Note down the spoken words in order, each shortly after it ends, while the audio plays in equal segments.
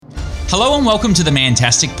Hello and welcome to the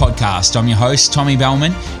Mantastic Podcast. I'm your host, Tommy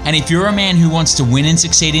Bellman, and if you're a man who wants to win and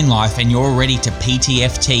succeed in life and you're ready to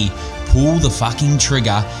PTFT, pull the fucking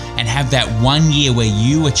trigger and have that 1 year where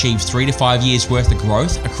you achieve 3 to 5 years worth of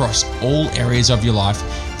growth across all areas of your life,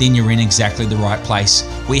 then you're in exactly the right place.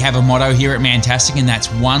 We have a motto here at Mantastic, and that's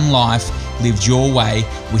one life lived your way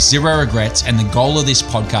with zero regrets. And the goal of this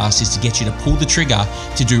podcast is to get you to pull the trigger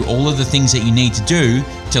to do all of the things that you need to do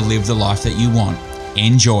to live the life that you want.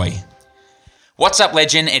 Enjoy. What's up,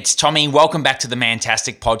 legend? It's Tommy. Welcome back to the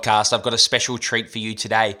Mantastic Podcast. I've got a special treat for you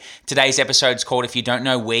today. Today's episode is called If You Don't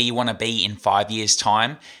Know Where You Want to Be in 5 years'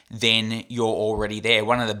 Time, then you're already there.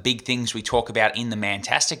 One of the big things we talk about in the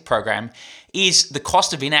Mantastic program is the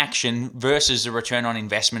cost of inaction versus the return on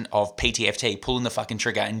investment of PTFT, pulling the fucking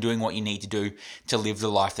trigger and doing what you need to do to live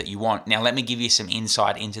the life that you want. Now, let me give you some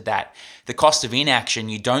insight into that. The cost of inaction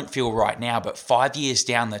you don't feel right now, but 5 years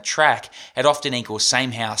down the track, it often equals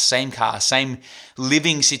same house, same car, same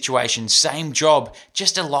living situation, same job,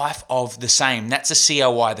 just a life of the same. That's the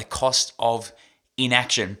COI, the cost of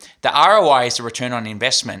inaction. The ROI is the return on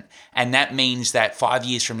investment, and that means that 5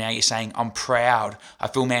 years from now you're saying, I'm proud, I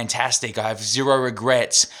feel fantastic, I have zero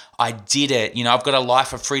regrets, I did it. I've got a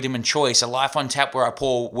life of freedom and choice, a life on tap where I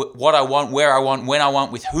pour what I want, where I want, when I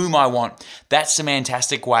want, with whom I want. That's the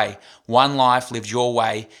Mantastic way. One life lived your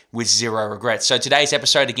way with zero regrets. So today's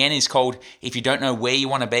episode again is called If You Don't Know Where You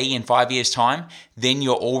Want to Be in 5 years' time, then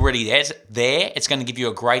you're already there. It's going to give you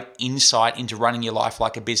a great insight into running your life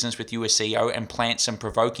like a business with you as CEO and plant some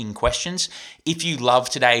provoking questions. If you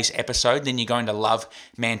love today's episode, then you're going to love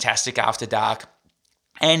Mantastic After Dark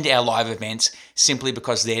and our live events, simply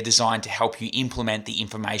because they're designed to help you implement the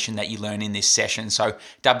information that you learn in this session. So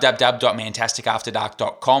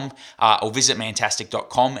www.mantasticafterdark.com or visit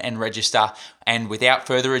mantastic.com and register. And without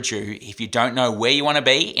further ado, if you don't know where you want to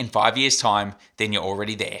be in 5 years' time, then you're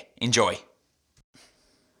already there. Enjoy.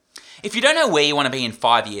 If you don't know where you want to be in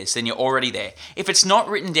 5 years, then you're already there. If it's not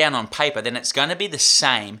written down on paper, then it's going to be the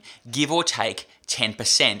same, give or take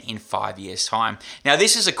 10% in 5 years' time. Now,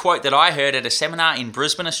 this is a quote that I heard at a seminar in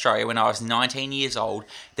Brisbane, Australia when I was 19 years old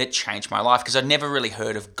that changed my life, because I'd never really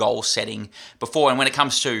heard of goal setting before. And when it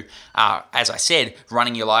comes to, as I said,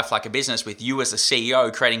 running your life like a business with you as the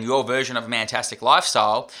CEO, creating your version of a Mantastic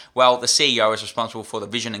lifestyle, well, the CEO is responsible for the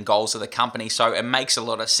vision and goals of the company. So it makes a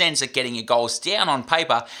lot of sense that getting your goals down on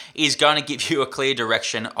paper is going to give you a clear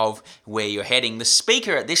direction of where you're heading. The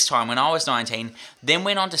speaker at this time, when I was 19, then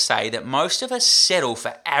went on to say that most of us settle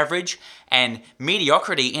for average and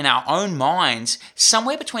mediocrity in our own minds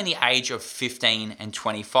somewhere between the age of 15 and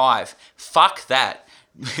 25. Fuck that.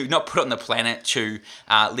 You're not put on the planet to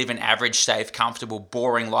live an average, safe, comfortable,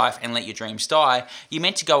 boring life and let your dreams die. You're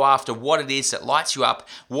meant to go after what it is that lights you up,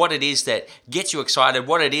 what it is that gets you excited,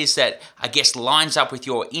 what it is that, I guess, lines up with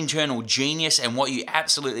your internal genius and what you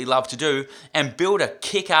absolutely love to do, and build a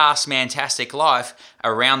kick-ass, Mantastic life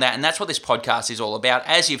around that. And that's what this podcast is all about,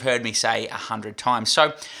 as you've heard me say 100 times.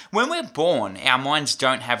 So when we're born, our minds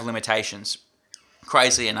don't have limitations,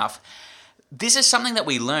 crazily enough. This is something that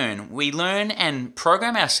we learn. We learn and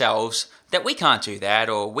program ourselves that we can't do that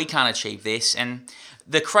or we can't achieve this. And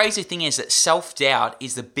the crazy thing is that self-doubt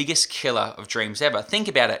is the biggest killer of dreams ever. Think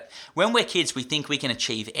about it. When we're kids, we think we can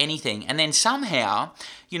achieve anything. And then somehow,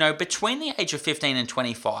 between the age of 15 and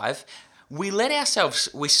 25, we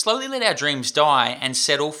slowly let our dreams die and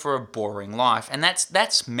settle for a boring life. And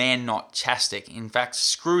that's man-not-tastic. In fact,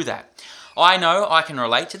 screw that. I know I can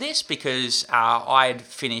relate to this because I'd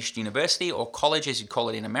finished university, or college as you call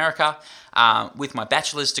it in America, with my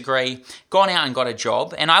bachelor's degree, gone out and got a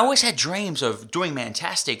job, and I always had dreams of doing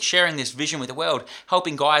Mantastic, sharing this vision with the world,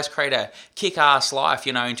 helping guys create a kick-ass life,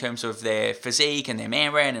 in terms of their physique and their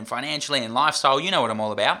man brand and financially and lifestyle. You know what I'm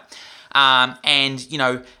all about.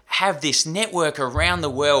 Have this network around the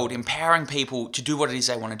world empowering people to do what it is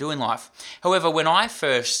they want to do in life. However, when I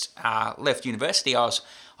first left university,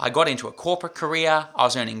 I got into a corporate career. I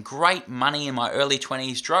was earning great money in my early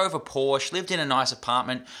 20s, drove a Porsche, lived in a nice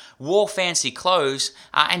apartment, wore fancy clothes,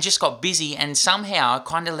 and just got busy and somehow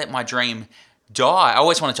kind of let my dream die. I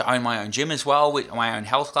always wanted to own my own gym as well, with my own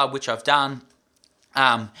health club, which I've done.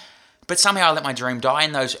 But somehow I let my dream die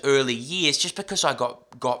in those early years just because I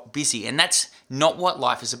got busy. And that's not what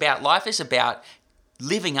life is about. Life is about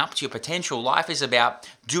living up to your potential. Life is about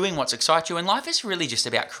doing what excites you. And life is really just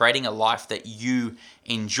about creating a life that you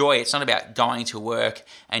enjoy. It's not about going to work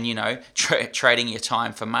and, trading your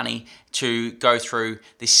time for money to go through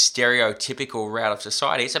this stereotypical route of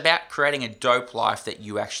society. It's about creating a dope life that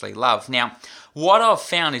you actually love. Now, what I've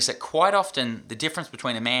found is that quite often the difference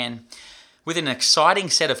between a man with an exciting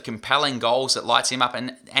set of compelling goals that lights him up.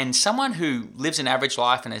 And someone who lives an average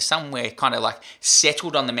life and is somewhere kind of like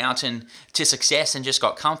settled on the mountain to success and just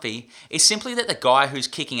got comfy is simply that the guy who's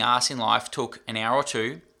kicking ass in life took an hour or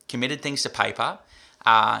two, committed things to paper,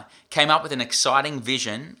 came up with an exciting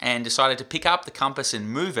vision and decided to pick up the compass and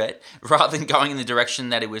move it rather than going in the direction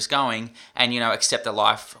that it was going and, accept the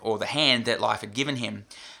life or the hand that life had given him.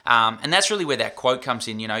 And that's really where that quote comes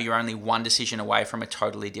in. You're only one decision away from a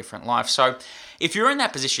totally different life. So if you're in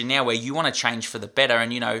that position now where you want to change for the better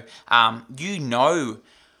and,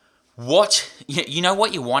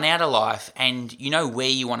 what you want out of life and you know where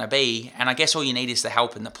you want to be, and I guess all you need is the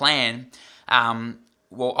help and the plan.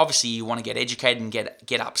 Well, obviously you want to get educated and get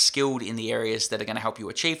upskilled in the areas that are going to help you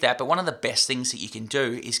achieve that. But one of the best things that you can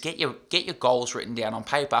do is get your goals written down on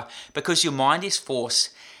paper, because your mind is forced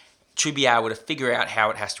to be able to figure out how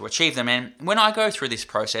it has to achieve them. And when I go through this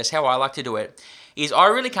process, how I like to do it is I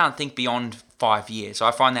really can't think beyond 5 years.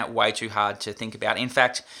 I find that way too hard to think about. In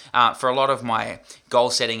fact, for a lot of my goal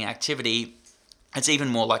setting activity, it's even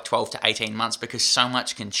more like 12 to 18 months, because so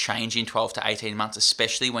much can change in 12 to 18 months,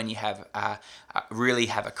 especially when you have really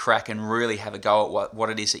have a crack and really have a go at what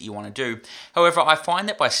it is that you want to do. However, I find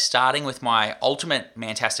that by starting with my ultimate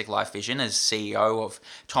Mantastic Life vision as CEO of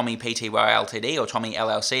Tommy Pty Ltd, or Tommy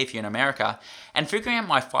LLC if you're in America, and figuring out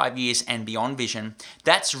my 5 years and beyond vision,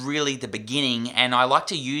 that's really the beginning. And I like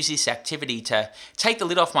to use this activity to take the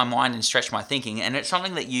lid off my mind and stretch my thinking. And it's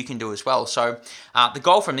something that you can do as well. So the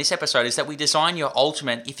goal from this episode is that we design your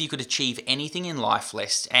ultimate if you could achieve anything in life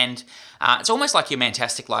list. And it's almost like your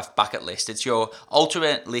Mantastic Life bucket list. It's your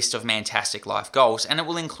ultimate list of Mantastic Life goals. And it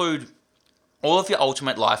will include all of your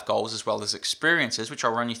ultimate life goals as well as experiences, which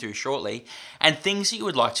I'll run you through shortly, and things that you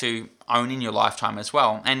would like to own in your lifetime as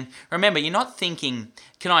well. And remember, you're not thinking,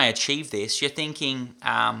 can I achieve this? You're thinking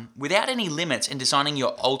without any limits and designing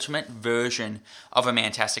your ultimate version of a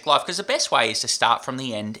Mantastic life, because the best way is to start from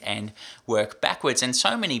the end and work backwards. And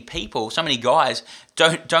so many people, so many guys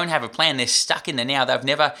don't have a plan. They're stuck in the now. They've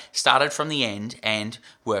never started from the end and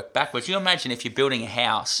worked backwards. You imagine if you're building a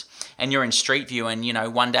house and you're in Street View and,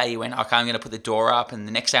 one day you went, okay, I'm going to put the door up, and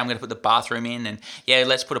the next day I'm going to put the bathroom in, and yeah,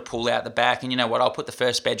 let's put a pool out the back, and you know what, I'll put the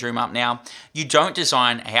first bedroom up now. You don't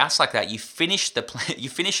design a house like that. You finish you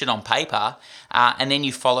finish it on paper, and then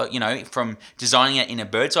you follow, from designing it in a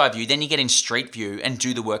bird's eye view, then you get in Street View and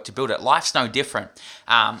do the work to build it. Life's no different.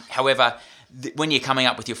 However, when you're coming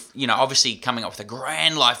up with obviously coming up with a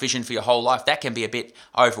grand life vision for your whole life, that can be a bit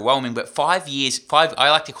overwhelming. But 5 years, I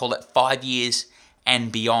like to call it 5 years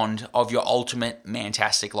and beyond of your ultimate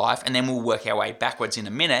Mantastic life. And then we'll work our way backwards in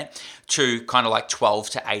a minute to kind of like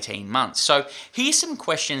 12 to 18 months. So here's some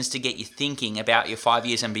questions to get you thinking about your 5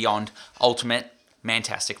 years and beyond ultimate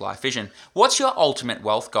Mantastic life vision. What's your ultimate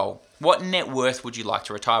wealth goal? What net worth would you like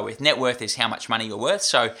to retire with? Net worth is how much money you're worth.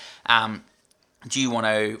 So do you want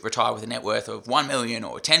to retire with a net worth of $1 million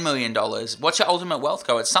or $10 million? What's your ultimate wealth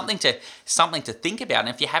goal? It's something to think about. And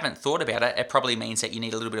if you haven't thought about it, it probably means that you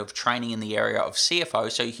need a little bit of training in the area of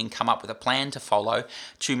CFO so you can come up with a plan to follow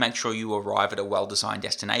to make sure you arrive at a well-designed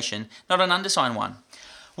destination, not an undesigned one.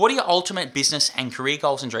 What are your ultimate business and career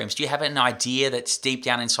goals and dreams? Do you have an idea that's deep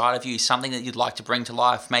down inside of you, something that you'd like to bring to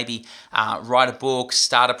life? Maybe write a book,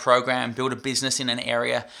 start a program, build a business in an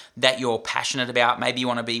area that you're passionate about. Maybe you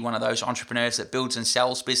want to be one of those entrepreneurs that builds and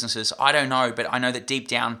sells businesses. I don't know, but I know that deep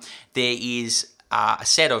down there is a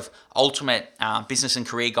set of ultimate business and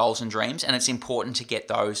career goals and dreams, and it's important to get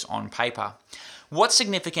those on paper. What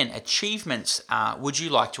significant achievements would you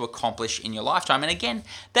like to accomplish in your lifetime? And again,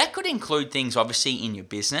 that could include things obviously in your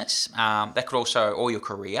business, that could also, or your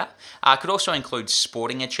career. Could also include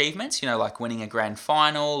sporting achievements, like winning a grand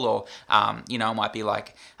final, or, it might be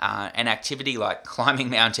like an activity like climbing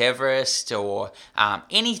Mount Everest, or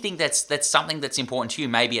anything that's something that's important to you.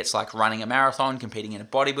 Maybe it's like running a marathon, competing in a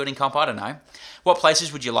bodybuilding comp, I don't know. What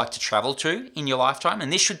places would you like to travel to in your lifetime?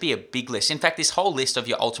 And this should be a big list. In fact, this whole list of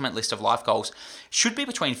your ultimate list of life goals should be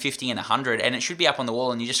between 50 and 100, and it should be up on the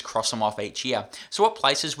wall and you just cross them off each year. So what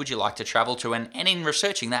places would you like to travel to? And in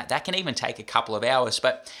researching that can even take a couple of hours,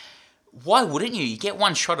 but why wouldn't you? You get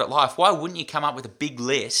one shot at life. Why wouldn't you come up with a big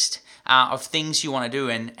list of things you want to do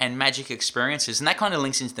and magic experiences? And that kind of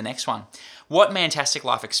links into the next one. What Mantastic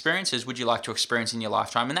life experiences would you like to experience in your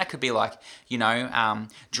lifetime? And that could be like,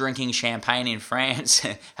 drinking champagne in France,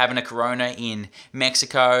 having a Corona in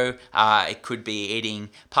Mexico. It could be eating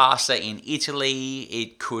pasta in Italy.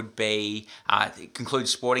 It could be, it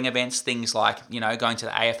includes sporting events, things like, going to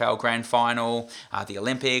the AFL Grand Final, the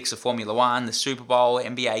Olympics, the Formula One, the Super Bowl,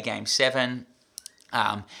 NBA Game 7.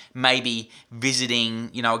 Maybe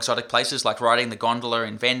visiting, exotic places like riding the gondola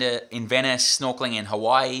in Venice, snorkeling in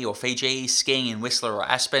Hawaii or Fiji, skiing in Whistler or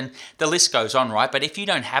Aspen. The list goes on, right? But if you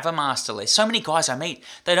don't have a master list, so many guys I meet,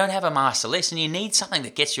 they don't have a master list, and you need something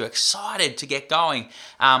that gets you excited to get going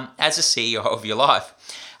as a CEO of your life.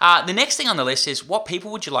 The next thing on the list is, what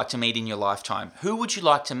people would you like to meet in your lifetime? Who would you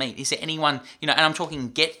like to meet? Is there anyone, and I'm talking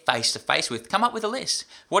get face to face with, come up with a list.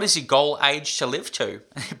 What is your goal age to live to?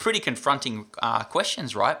 Pretty confronting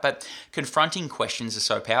questions, right? But confronting questions are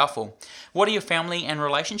so powerful. What are your family and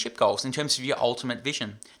relationship goals in terms of your ultimate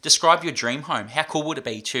vision? Describe your dream home. How cool would it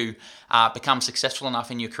be to become successful enough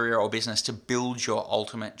in your career or business to build your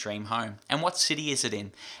ultimate dream home? And what city is it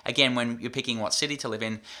in? Again, when you're picking what city to live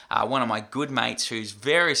in, one of my good mates who's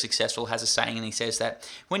very successful has a saying, and he says that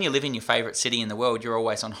when you live in your favorite city in the world, you're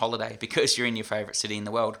always on holiday because you're in your favorite city in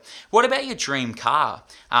the world. What about your dream car?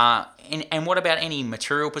 And what about any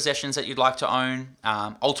material possessions that you'd like to own?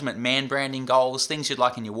 Ultimate man branding goals, things you'd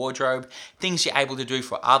like in your wardrobe, things you're able to do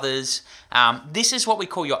for others. This is what we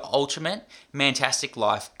call your ultimate Mantastic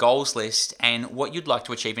Life goals list and what you'd like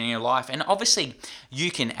to achieve in your life. And obviously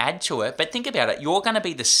you can add to it, but think about it. You're going to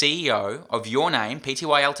be the CEO of your name,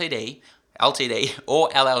 PTY Ltd or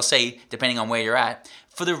LLC, depending on where you're at,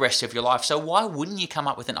 for the rest of your life. So why wouldn't you come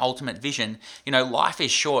up with an ultimate vision? Life is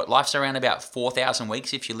short. Life's around about 4,000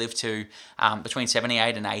 weeks if you live to between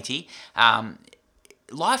 78 and 80.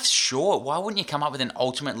 Life's short. Why wouldn't you come up with an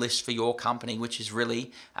ultimate list for your company, which is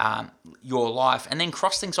really your life, and then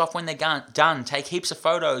cross things off when they're done? Take heaps of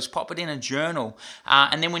photos, pop it in a journal,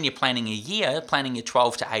 and then when you're planning a year, planning your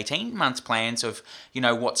 12 to 18 months plans of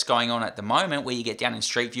what's going on at the moment, where you get down in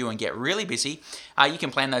Street View and get really busy, you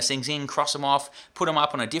can plan those things in, cross them off, put them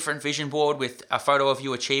up on a different vision board with a photo of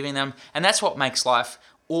you achieving them, and that's what makes life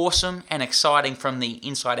awesome and exciting from the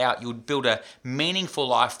inside out. You'll build a meaningful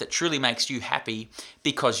life that truly makes you happy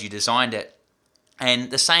because you designed it.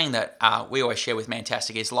 And the saying that we always share with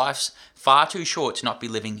Mantastic is, life's far too short to not be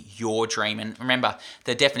living your dream. And remember,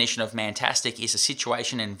 the definition of Mantastic is a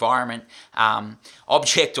situation, environment,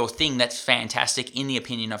 object or thing that's fantastic in the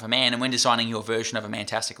opinion of a man. And when designing your version of a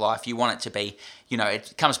Mantastic life, you want it to be,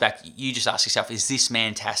 it comes back, you just ask yourself, is this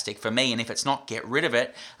Mantastic for me? And if it's not, get rid of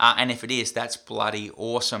it. And if it is, that's bloody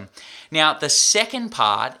awesome. Now, the second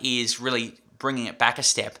part is really bringing it back a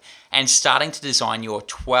step and starting to design your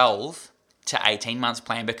 12 to 18 months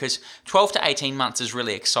plan, because 12 to 18 months is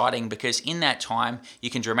really exciting, because in that time you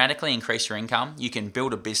can dramatically increase your income, you can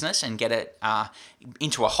build a business and get it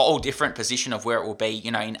into a whole different position of where it will be,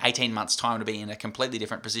 in 18 months time to be in a completely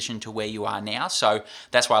different position to where you are now. So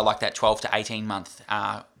that's why I like that 12 to 18 month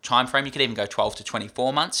time frame. You could even go 12 to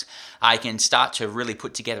 24 months. You can start to really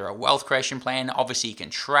put together a wealth creation plan. Obviously you can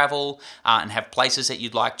travel and have places that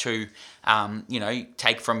you'd like to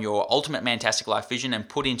take from your ultimate Mantastic Life vision and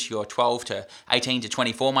put into your 12 to 18 to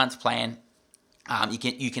 24 month plan.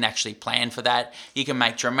 You can actually plan for that. You can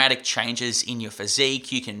make dramatic changes in your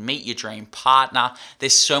physique. You can meet your dream partner.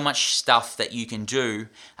 There's so much stuff that you can do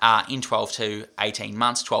in 12 to 18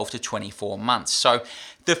 months, 12 to 24 months. So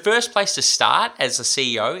the first place to start as a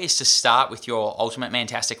CEO is to start with your ultimate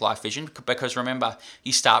Mantastic Life vision, because remember,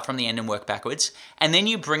 you start from the end and work backwards, and then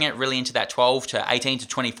you bring it really into that 12 to 18 to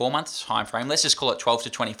 24 months time frame. Let's just call it 12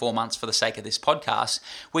 to 24 months for the sake of this podcast,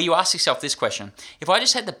 where you ask yourself this question: if I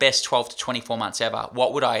just had the best 12 to 24 months ever,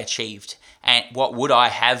 what would I achieved? And what would I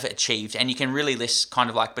have achieved? And you can really list kind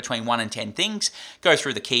of like between 1 and 10 things. Go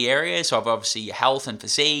through the key areas of obviously your health and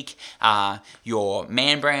physique, your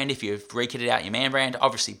man brand, if you've re-kitted out your man brand,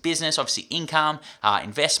 obviously business, obviously income,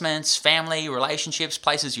 investments, family, relationships,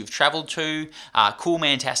 places you've traveled to, cool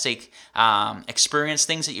Mantastic experience,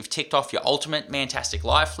 things that you've ticked off your ultimate Mantastic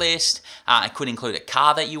Life list. It could include a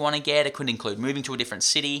car that you want to get. It could include moving to a different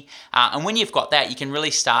city. And when you've got that, you can really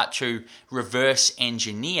start to reverse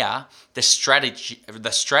engineer the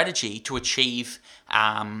strategy to achieve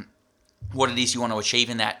what it is you want to achieve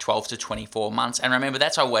in that 12 to 24 months. And remember,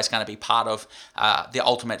 that's always going to be part of the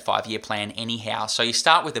ultimate 5-year plan anyhow. So you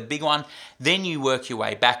start with a big one, then you work your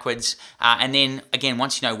way backwards. And then again,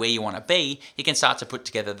 once you know where you want to be, you can start to put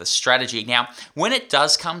together the strategy. Now, when it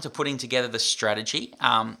does come to putting together the strategy,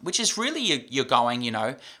 which is really you're going,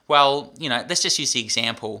 let's just use the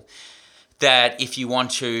example that if you want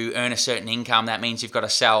to earn a certain income, that means you've got to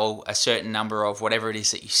sell a certain number of whatever it is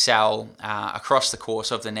that you sell across the course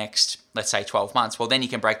of the next, let's say, 12 months. Well, then you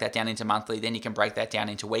can break that down into monthly, then you can break that down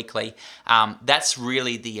into weekly. That's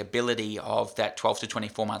really the ability of that 12 to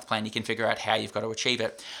 24 month plan. You can figure out how you've got to achieve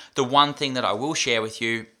it. The one thing that I will share with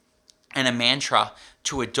you, and a mantra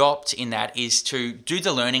to adopt in that, is to do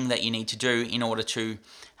the learning that you need to do in order to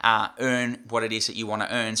earn what it is that you want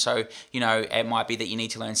to earn. So, it might be that you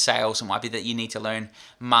need to learn sales. It might be that you need to learn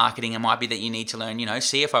marketing. It might be that you need to learn,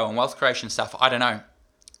 CFO and wealth creation stuff. I don't know.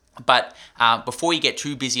 But before you get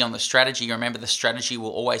too busy on the strategy, remember the strategy will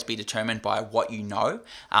always be determined by what you know.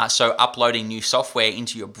 So uploading new software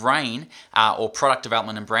into your brain or product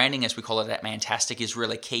development and branding, as we call it at Mantastic, is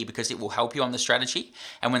really key because it will help you on the strategy.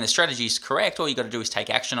 And when the strategy is correct, all you got to do is take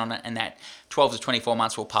action on it, and that 12 to 24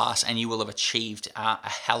 months will pass and you will have achieved a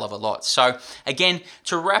hell of a lot. So again,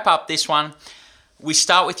 to wrap up this one, we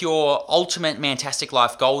start with your ultimate Mantastic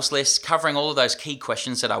life goals list, covering all of those key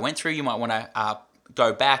questions that I went through. You might want to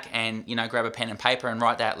go back and grab a pen and paper and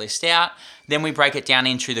write that list out. Then we break it down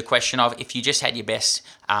into the question of, if you just had your best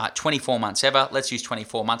 24 months ever, let's use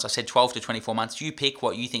 24 months. I said 12 to 24 months. You pick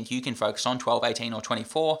what you think you can focus on, 12, 18 or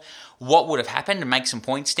 24. What would have happened, and make some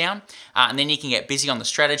points down. And then you can get busy on the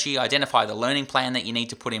strategy, identify the learning plan that you need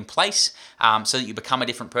to put in place so that you become a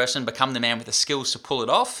different person, become the man with the skills to pull it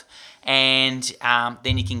off. And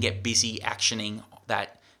then you can get busy actioning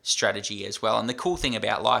that strategy as well. And the cool thing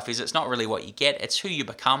about life is it's not really what you get, it's who you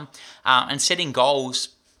become, and setting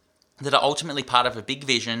goals that are ultimately part of a big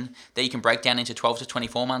vision that you can break down into 12 to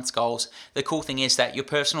 24 months goals. The cool thing is that your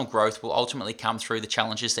personal growth will ultimately come through the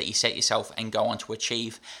challenges that you set yourself and go on to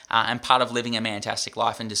achieve. And part of living a Mantastic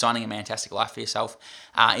life and designing a Mantastic life for yourself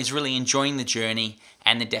is really enjoying the journey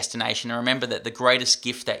and the destination. And remember that the greatest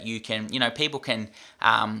gift that you can, you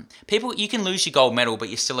can lose your gold medal, but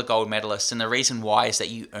you're still a gold medalist. And the reason why is that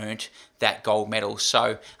you earned that gold medal.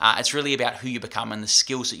 So it's really about who you become and the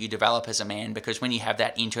skills that you develop as a man, because when you have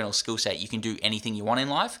that internal skill set, you can do anything you want in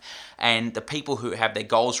life. And the people who have their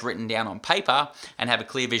goals written down on paper and have a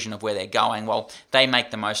clear vision of where they're going, well, they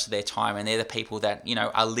make the most of their time, and they're the people that,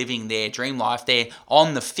 are living their dream life. They're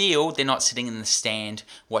on the field, they're not sitting in the stand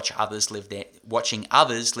watching others live their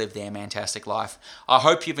Mantastic life. I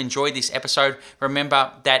hope you've enjoyed this episode.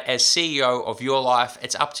 Remember that as CEO of your life,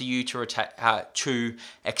 it's up to you to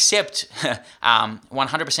accept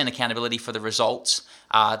 100% accountability for the results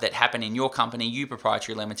that happen in your company, You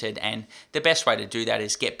Proprietary Limited. And the best way to do that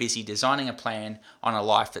is get busy designing a plan on a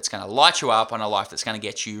life that's going to light you up, on a life that's going to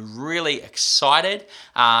get you really excited,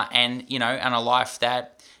 and a life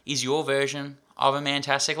that is your version of a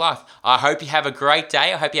Mantastic life. I hope you have a great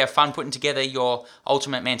day. I hope you have fun putting together your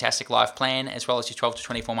ultimate Mantastic life plan, as well as your 12 to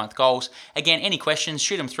 24 month goals. Again, any questions,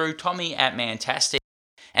 shoot them through Tommy@Mantastic.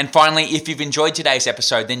 And finally, if you've enjoyed today's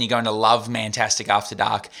episode, then you're going to love Mantastic After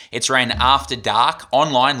Dark. It's ran after dark,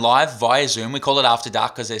 online, live, via Zoom. We call it After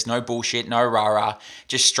Dark because there's no bullshit, no rah-rah,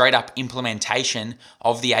 just straight up implementation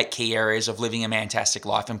of the 8 key areas of living a Mantastic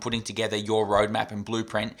life and putting together your roadmap and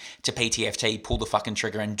blueprint to PTFT, pull the fucking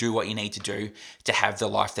trigger and do what you need to do to have the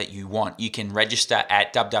life that you want. You can register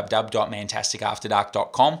at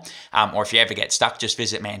www.mantasticafterdark.com, or if you ever get stuck, just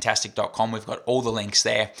visit mantastic.com. We've got all the links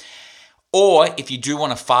there. Or if you do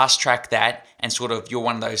want to fast track that and you're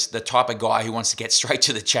one of those, the type of guy who wants to get straight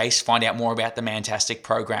to the chase, find out more about the Mantastic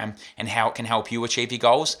program and how it can help you achieve your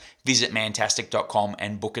goals, visit mantastic.com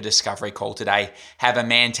and book a discovery call today. Have a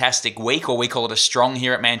Mantastic week, or we call it a strong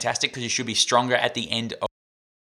here at Mantastic, because you should be stronger at the end of